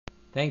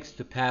Thanks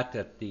to Pat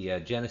at the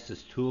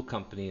Genesis Tool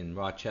Company in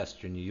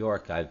Rochester, New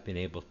York, I've been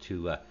able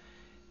to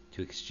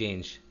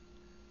exchange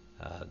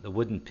the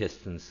wooden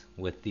pistons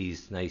with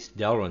these nice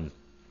delrin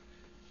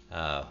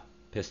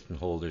piston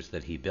holders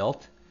that he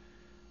built.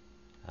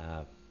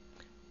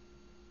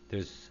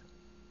 There's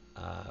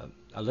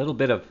a little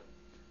bit of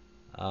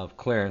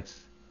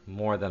clearance,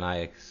 more than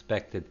I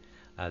expected.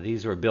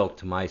 These were built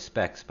to my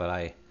specs, but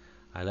I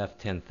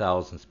left 10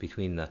 thousandths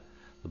between the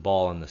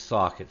ball and the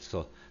socket,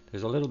 so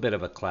there's a little bit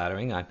of a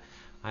clattering.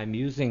 I'm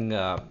using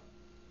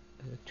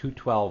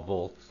 212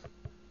 volts,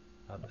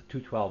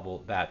 212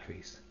 volt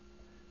batteries,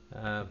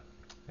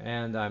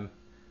 and I'm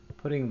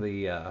putting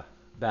the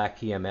back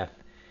EMF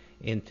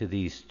into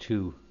these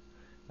two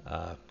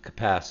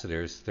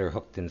capacitors. They're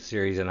hooked in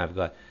series, and I've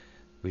got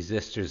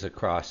resistors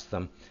across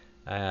them,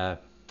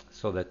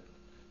 so that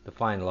the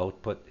final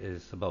output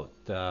is about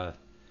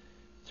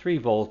 3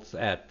 volts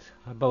at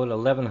about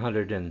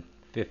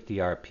 1150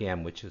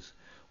 RPM, which is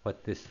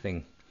what this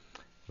thing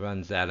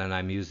runs at. And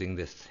I'm using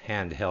this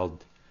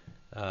handheld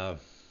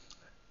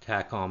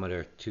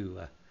tachometer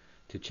to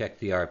check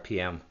the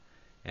RPM,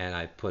 and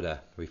I put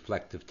a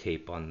reflective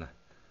tape on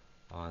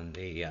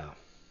the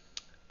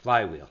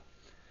flywheel.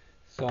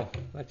 So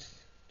let's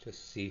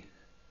just see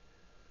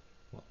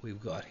what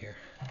we've got here.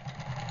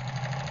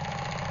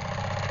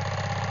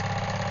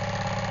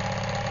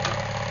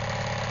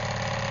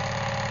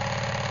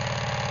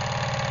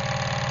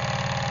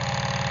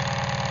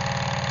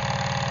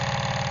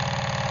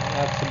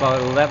 That's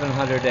about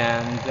 1100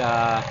 and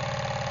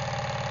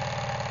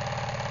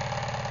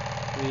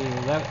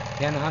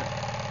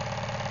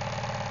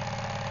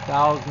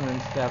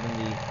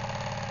 10,070.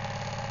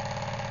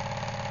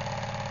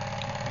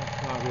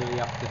 It's not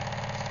really up to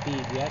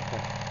speed yet,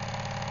 but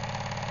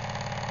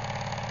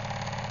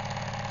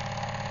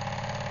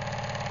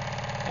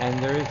and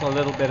there is a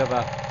little bit of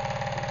a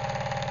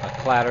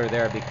clatter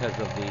there because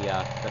of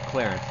the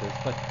clearances.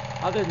 But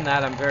other than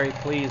that, I'm very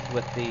pleased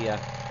with the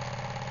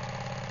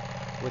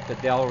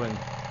delrin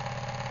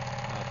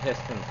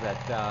pistons that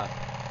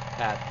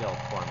Pat built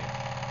for me,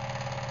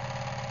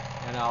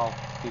 and I'll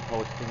be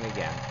posting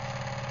again.